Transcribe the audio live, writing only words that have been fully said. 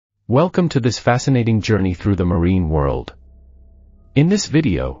Welcome to this fascinating journey through the marine world. In this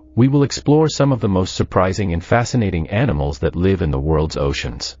video, we will explore some of the most surprising and fascinating animals that live in the world's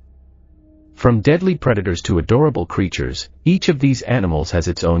oceans. From deadly predators to adorable creatures, each of these animals has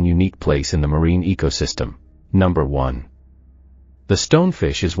its own unique place in the marine ecosystem. Number 1. The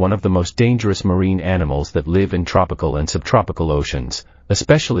stonefish is one of the most dangerous marine animals that live in tropical and subtropical oceans,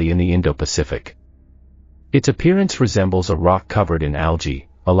 especially in the Indo-Pacific. Its appearance resembles a rock covered in algae,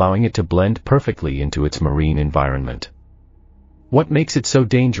 allowing it to blend perfectly into its marine environment. What makes it so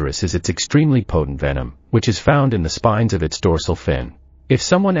dangerous is its extremely potent venom, which is found in the spines of its dorsal fin. If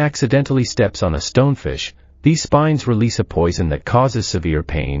someone accidentally steps on a stonefish, these spines release a poison that causes severe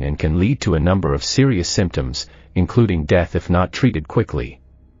pain and can lead to a number of serious symptoms, including death if not treated quickly.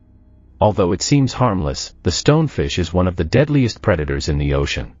 Although it seems harmless, the stonefish is one of the deadliest predators in the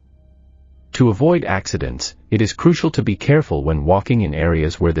ocean. To avoid accidents, it is crucial to be careful when walking in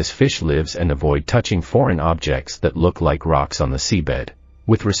areas where this fish lives and avoid touching foreign objects that look like rocks on the seabed.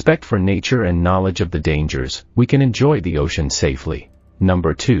 With respect for nature and knowledge of the dangers, we can enjoy the ocean safely.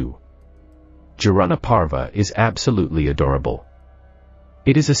 Number 2. Girona parva is absolutely adorable.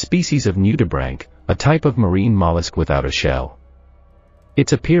 It is a species of nudibranch, a type of marine mollusk without a shell.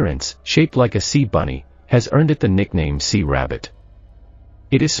 Its appearance, shaped like a sea bunny, has earned it the nickname sea rabbit.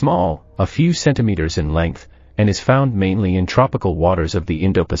 It is small, a few centimeters in length, and is found mainly in tropical waters of the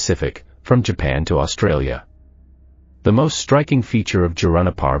Indo-Pacific, from Japan to Australia. The most striking feature of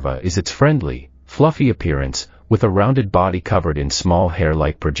Girona parva is its friendly, fluffy appearance, with a rounded body covered in small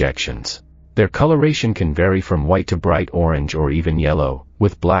hair-like projections. Their coloration can vary from white to bright orange or even yellow,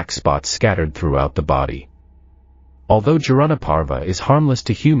 with black spots scattered throughout the body. Although Girona parva is harmless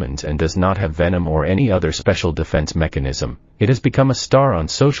to humans and does not have venom or any other special defense mechanism, it has become a star on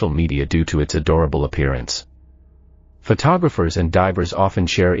social media due to its adorable appearance. Photographers and divers often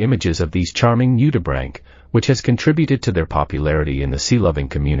share images of these charming nudibranch, which has contributed to their popularity in the sea-loving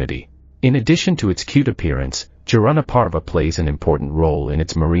community. In addition to its cute appearance, Girona parva plays an important role in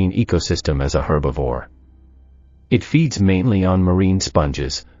its marine ecosystem as a herbivore. It feeds mainly on marine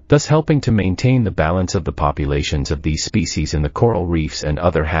sponges, thus helping to maintain the balance of the populations of these species in the coral reefs and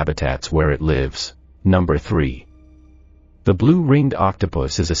other habitats where it lives. Number 3. The blue-ringed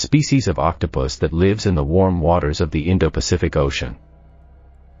octopus is a species of octopus that lives in the warm waters of the Indo-Pacific Ocean.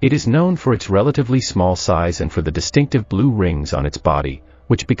 It is known for its relatively small size and for the distinctive blue rings on its body,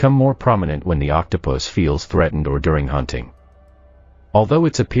 which become more prominent when the octopus feels threatened or during hunting. Although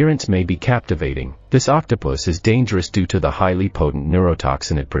its appearance may be captivating, this octopus is dangerous due to the highly potent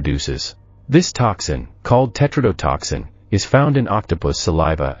neurotoxin it produces. This toxin, called tetrodotoxin, is found in octopus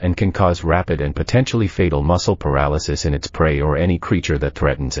saliva and can cause rapid and potentially fatal muscle paralysis in its prey or any creature that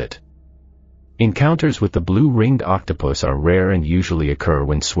threatens it. Encounters with the blue-ringed octopus are rare and usually occur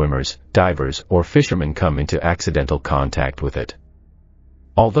when swimmers, divers, or fishermen come into accidental contact with it.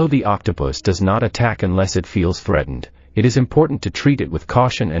 Although the octopus does not attack unless it feels threatened, it is important to treat it with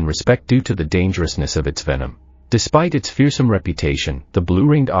caution and respect due to the dangerousness of its venom. Despite its fearsome reputation, the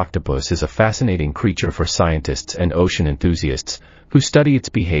blue-ringed octopus is a fascinating creature for scientists and ocean enthusiasts, who study its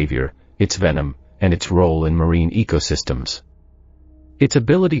behavior, its venom, and its role in marine ecosystems. Its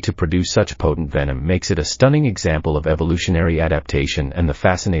ability to produce such potent venom makes it a stunning example of evolutionary adaptation and the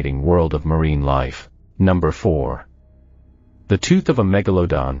fascinating world of marine life. Number 4. The tooth of a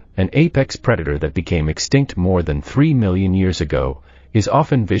megalodon, an apex predator that became extinct more than 3 million years ago, is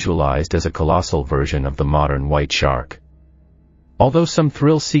often visualized as a colossal version of the modern white shark. Although some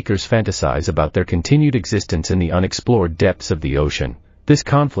thrill seekers fantasize about their continued existence in the unexplored depths of the ocean, this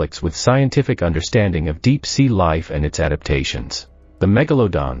conflicts with scientific understanding of deep-sea life and its adaptations. The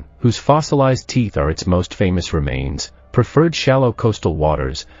megalodon, whose fossilized teeth are its most famous remains, preferred shallow coastal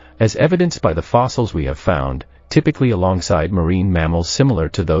waters, as evidenced by the fossils we have found, typically alongside marine mammals similar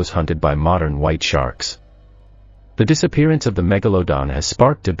to those hunted by modern white sharks. The disappearance of the megalodon has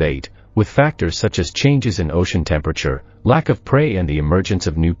sparked debate, with factors such as changes in ocean temperature, lack of prey and the emergence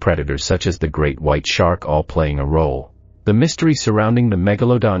of new predators such as the great white shark all playing a role. The mystery surrounding the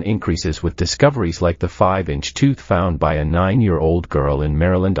megalodon increases with discoveries like the 5-inch tooth found by a 9-year-old girl in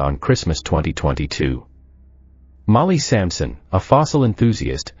Maryland on Christmas 2022. Molly Sampson, a fossil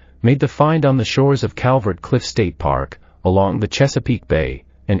enthusiast, made the find on the shores of Calvert Cliff State Park, along the Chesapeake Bay,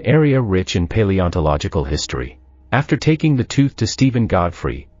 an area rich in paleontological history. After taking the tooth to Stephen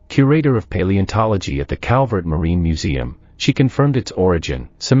Godfrey, curator of paleontology at the Calvert Marine Museum, she confirmed its origin,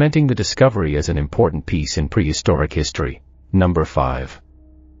 cementing the discovery as an important piece in prehistoric history. Number 5.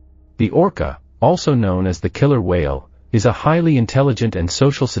 The orca, also known as the killer whale, is a highly intelligent and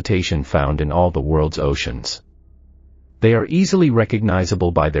social cetacean found in all the world's oceans. They are easily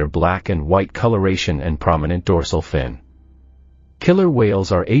recognizable by their black and white coloration and prominent dorsal fin. Killer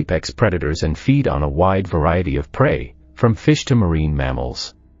whales are apex predators and feed on a wide variety of prey, from fish to marine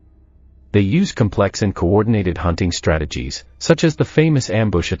mammals. They use complex and coordinated hunting strategies, such as the famous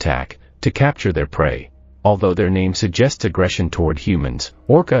ambush attack, to capture their prey. Although their name suggests aggression toward humans,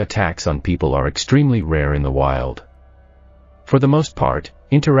 orca attacks on people are extremely rare in the wild. For the most part,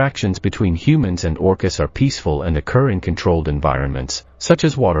 interactions between humans and orcas are peaceful and occur in controlled environments, such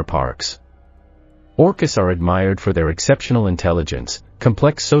as water parks. Orcas are admired for their exceptional intelligence,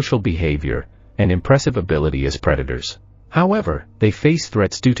 complex social behavior, and impressive ability as predators. However, they face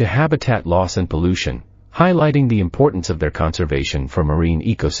threats due to habitat loss and pollution, highlighting the importance of their conservation for marine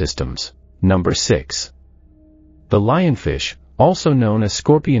ecosystems. Number 6. The lionfish, also known as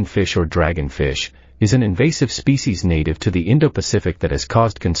scorpionfish or dragonfish, is an invasive species native to the Indo-Pacific that has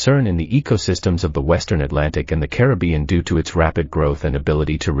caused concern in the ecosystems of the Western Atlantic and the Caribbean due to its rapid growth and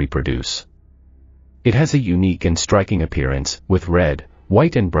ability to reproduce. It has a unique and striking appearance, with red,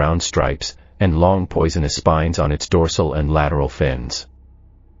 white and brown stripes, and long poisonous spines on its dorsal and lateral fins.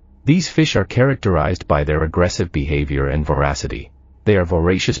 These fish are characterized by their aggressive behavior and voracity. They are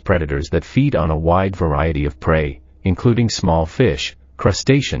voracious predators that feed on a wide variety of prey, including small fish,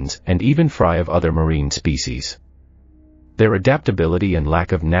 crustaceans, and even fry of other marine species. Their adaptability and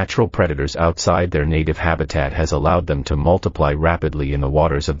lack of natural predators outside their native habitat has allowed them to multiply rapidly in the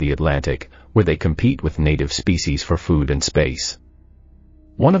waters of the Atlantic, where they compete with native species for food and space.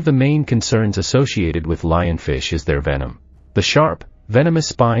 One of the main concerns associated with lionfish is their venom. The sharp, venomous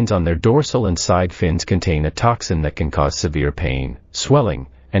spines on their dorsal and side fins contain a toxin that can cause severe pain, swelling,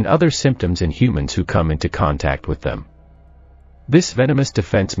 and other symptoms in humans who come into contact with them. This venomous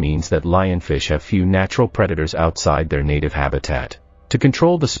defense means that lionfish have few natural predators outside their native habitat. To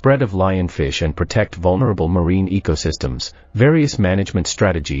control the spread of lionfish and protect vulnerable marine ecosystems, various management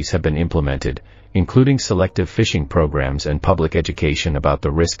strategies have been implemented, including selective fishing programs and public education about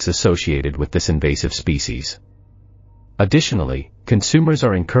the risks associated with this invasive species. Additionally, consumers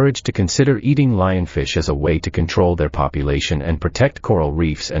are encouraged to consider eating lionfish as a way to control their population and protect coral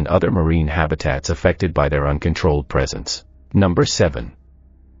reefs and other marine habitats affected by their uncontrolled presence. Number 7.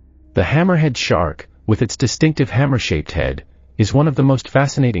 The hammerhead shark, with its distinctive hammer-shaped head, is one of the most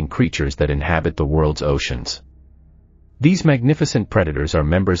fascinating creatures that inhabit the world's oceans. These magnificent predators are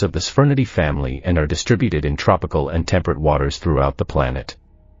members of the Sphyrnidae family and are distributed in tropical and temperate waters throughout the planet.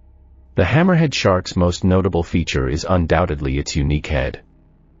 The hammerhead shark's most notable feature is undoubtedly its unique head.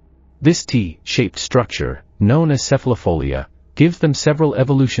 This T-shaped structure, known as cephalofolia, gives them several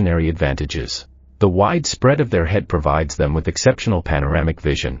evolutionary advantages. The wide spread of their head provides them with exceptional panoramic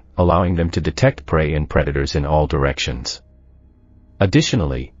vision, allowing them to detect prey and predators in all directions.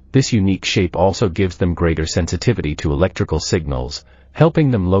 Additionally, this unique shape also gives them greater sensitivity to electrical signals, helping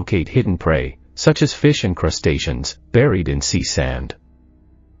them locate hidden prey, such as fish and crustaceans, buried in sea sand.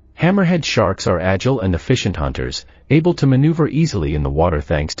 Hammerhead sharks are agile and efficient hunters, able to maneuver easily in the water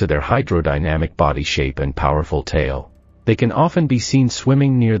thanks to their hydrodynamic body shape and powerful tail. They can often be seen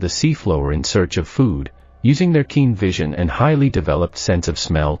swimming near the seafloor in search of food, using their keen vision and highly developed sense of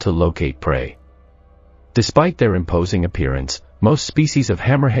smell to locate prey. Despite their imposing appearance, most species of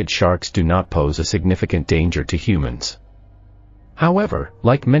hammerhead sharks do not pose a significant danger to humans. However,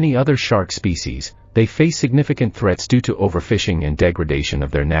 like many other shark species, they face significant threats due to overfishing and degradation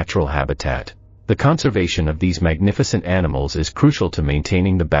of their natural habitat. The conservation of these magnificent animals is crucial to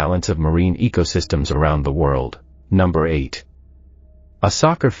maintaining the balance of marine ecosystems around the world. Number 8. A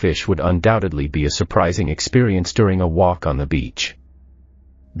soccer fish would undoubtedly be a surprising experience during a walk on the beach.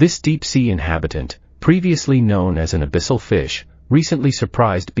 This deep-sea inhabitant, previously known as an abyssal fish, recently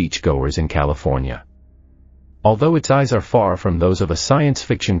surprised beachgoers in California. Although its eyes are far from those of a science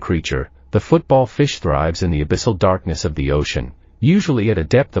fiction creature, the football fish thrives in the abyssal darkness of the ocean, usually at a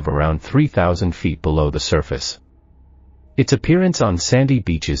depth of around 3,000 feet below the surface. Its appearance on sandy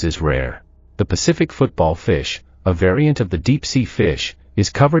beaches is rare. The Pacific football fish, a variant of the deep-sea fish, is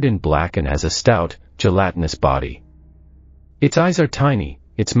covered in black and has a stout, gelatinous body. Its eyes are tiny,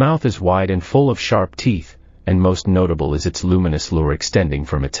 its mouth is wide and full of sharp teeth, and most notable is its luminous lure extending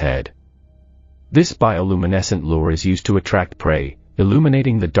from its head. This bioluminescent lure is used to attract prey,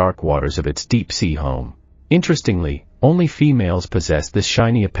 illuminating the dark waters of its deep-sea home. Interestingly, only females possess this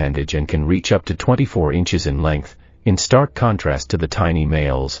shiny appendage and can reach up to 24 inches in length, in stark contrast to the tiny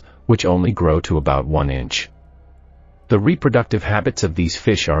males, which only grow to about 1 inch. The reproductive habits of these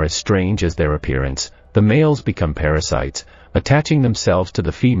fish are as strange as their appearance. The males become parasites, attaching themselves to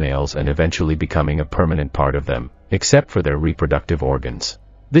the females and eventually becoming a permanent part of them, except for their reproductive organs.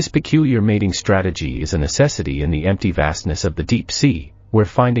 This peculiar mating strategy is a necessity in the empty vastness of the deep sea, where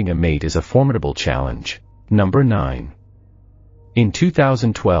finding a mate is a formidable challenge. Number 9. In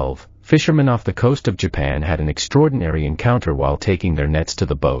 2012, fishermen off the coast of Japan had an extraordinary encounter while taking their nets to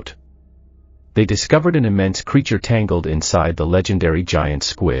the boat. They discovered an immense creature tangled inside the legendary giant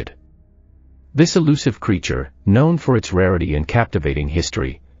squid. This elusive creature, known for its rarity and captivating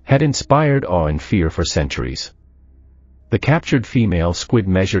history, had inspired awe and fear for centuries. The captured female squid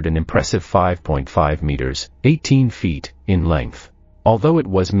measured an impressive 5.5 meters, 18 feet, in length. Although it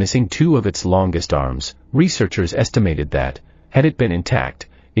was missing two of its longest arms, researchers estimated that, had it been intact,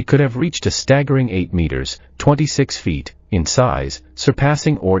 it could have reached a staggering 8 meters, 26 feet, in size,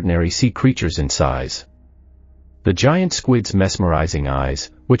 surpassing ordinary sea creatures in size. The giant squid's mesmerizing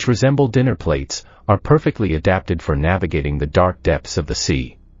eyes, which resemble dinner plates, are perfectly adapted for navigating the dark depths of the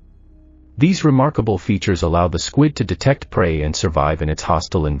sea. These remarkable features allow the squid to detect prey and survive in its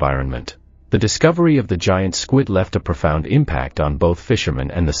hostile environment. The discovery of the giant squid left a profound impact on both fishermen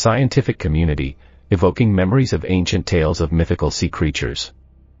and the scientific community, evoking memories of ancient tales of mythical sea creatures.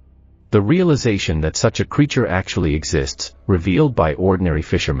 The realization that such a creature actually exists, revealed by ordinary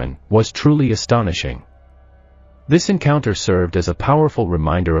fishermen, was truly astonishing. This encounter served as a powerful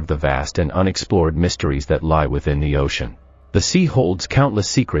reminder of the vast and unexplored mysteries that lie within the ocean. The sea holds countless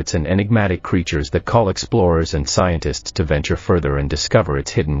secrets and enigmatic creatures that call explorers and scientists to venture further and discover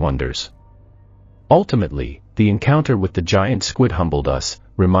its hidden wonders. Ultimately, the encounter with the giant squid humbled us,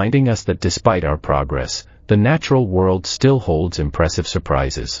 reminding us that despite our progress, the natural world still holds impressive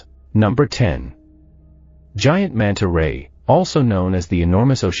surprises. Number 10. Giant manta ray, also known as the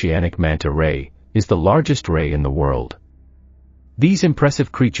enormous oceanic manta ray, is the largest ray in the world. These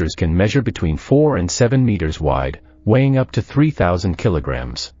impressive creatures can measure between 4 and 7 meters wide, weighing up to 3,000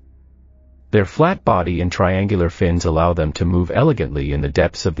 kilograms. Their flat body and triangular fins allow them to move elegantly in the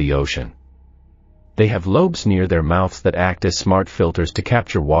depths of the ocean. They have lobes near their mouths that act as smart filters to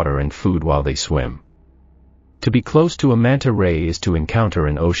capture water and food while they swim. To be close to a manta ray is to encounter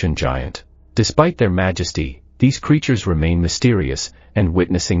an ocean giant. Despite their majesty, these creatures remain mysterious, and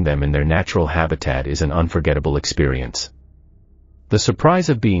witnessing them in their natural habitat is an unforgettable experience. The surprise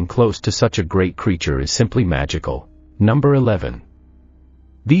of being close to such a great creature is simply magical. Number 11.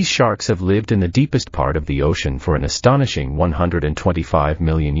 These sharks have lived in the deepest part of the ocean for an astonishing 125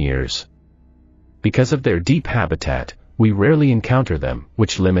 million years. Because of their deep habitat, we rarely encounter them,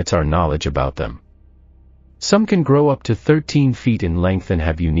 which limits our knowledge about them. Some can grow up to 13 feet in length and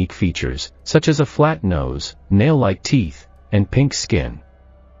have unique features, such as a flat nose, nail-like teeth, and pink skin.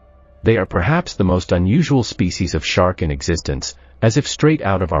 They are perhaps the most unusual species of shark in existence, as if straight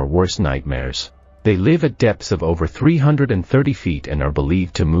out of our worst nightmares. They live at depths of over 330 feet and are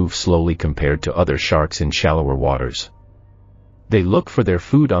believed to move slowly compared to other sharks in shallower waters. They look for their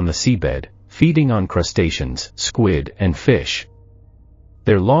food on the seabed, feeding on crustaceans, squid, and fish.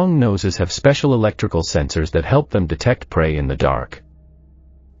 Their long noses have special electrical sensors that help them detect prey in the dark.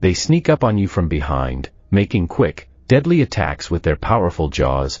 They sneak up on you from behind, making quick, deadly attacks with their powerful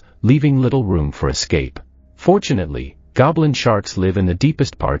jaws, leaving little room for escape. Fortunately, goblin sharks live in the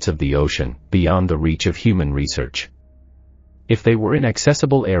deepest parts of the ocean, beyond the reach of human research. If they were in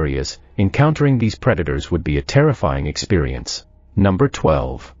accessible areas, encountering these predators would be a terrifying experience. Number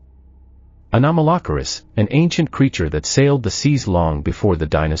 12. Anomalocaris, an ancient creature that sailed the seas long before the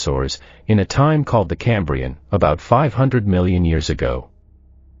dinosaurs, in a time called the Cambrian, about 500 million years ago.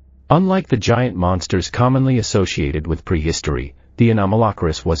 Unlike the giant monsters commonly associated with prehistory, the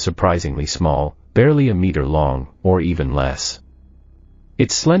Anomalocaris was surprisingly small, barely a meter long, or even less.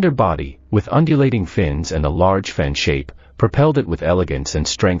 Its slender body, with undulating fins and a large fan shape, propelled it with elegance and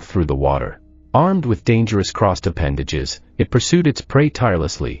strength through the water. Armed with dangerous crossed appendages, it pursued its prey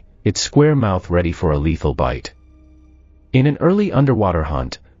tirelessly, its square mouth ready for a lethal bite. In an early underwater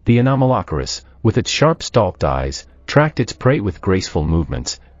hunt, the Anomalocaris, with its sharp stalked eyes, tracked its prey with graceful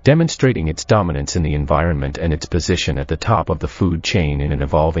movements, demonstrating its dominance in the environment and its position at the top of the food chain in an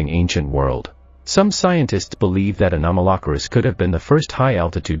evolving ancient world. Some scientists believe that Anomalocaris could have been the first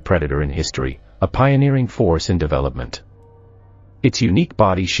high-altitude predator in history, a pioneering force in development. Its unique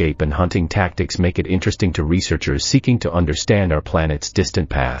body shape and hunting tactics make it interesting to researchers seeking to understand our planet's distant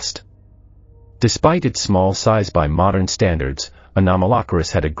past. Despite its small size by modern standards,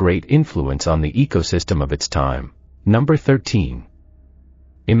 Anomalocaris had a great influence on the ecosystem of its time. Number 13.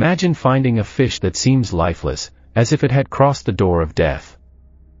 Imagine finding a fish that seems lifeless, as if it had crossed the door of death.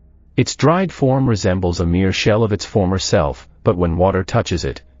 Its dried form resembles a mere shell of its former self, but when water touches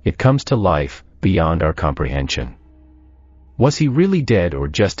it, it comes to life, beyond our comprehension. Was he really dead or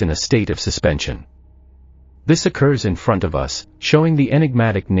just in a state of suspension? This occurs in front of us, showing the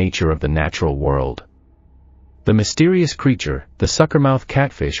enigmatic nature of the natural world. The mysterious creature, the suckermouth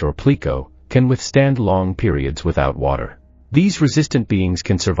catfish or pleco, can withstand long periods without water. These resistant beings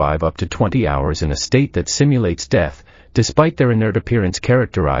can survive up to 20 hours in a state that simulates death, despite their inert appearance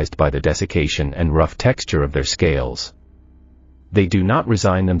characterized by the desiccation and rough texture of their scales. They do not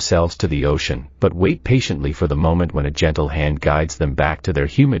resign themselves to the ocean, but wait patiently for the moment when a gentle hand guides them back to their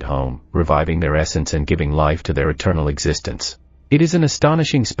humid home, reviving their essence and giving life to their eternal existence. It is an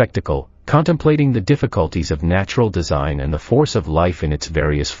astonishing spectacle, contemplating the difficulties of natural design and the force of life in its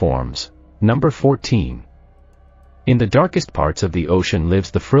various forms. Number 14. In the darkest parts of the ocean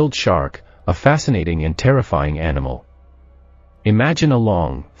lives the frilled shark, a fascinating and terrifying animal. Imagine a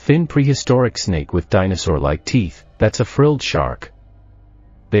long, thin prehistoric snake with dinosaur-like teeth. That's a frilled shark.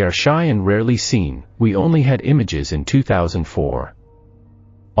 They are shy and rarely seen. We only had images in 2004.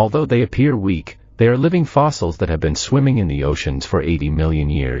 Although they appear weak, they are living fossils that have been swimming in the oceans for 80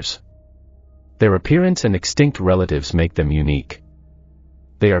 million years. Their appearance and extinct relatives make them unique.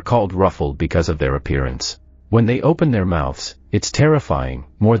 They are called ruffled because of their appearance. When they open their mouths, it's terrifying,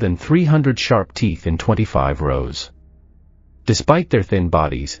 more than 300 sharp teeth in 25 rows. Despite their thin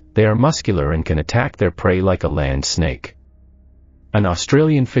bodies, they are muscular and can attack their prey like a land snake. An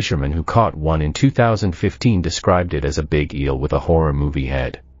Australian fisherman who caught one in 2015 described it as a big eel with a horror movie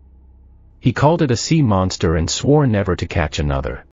head. He called it a sea monster and swore never to catch another.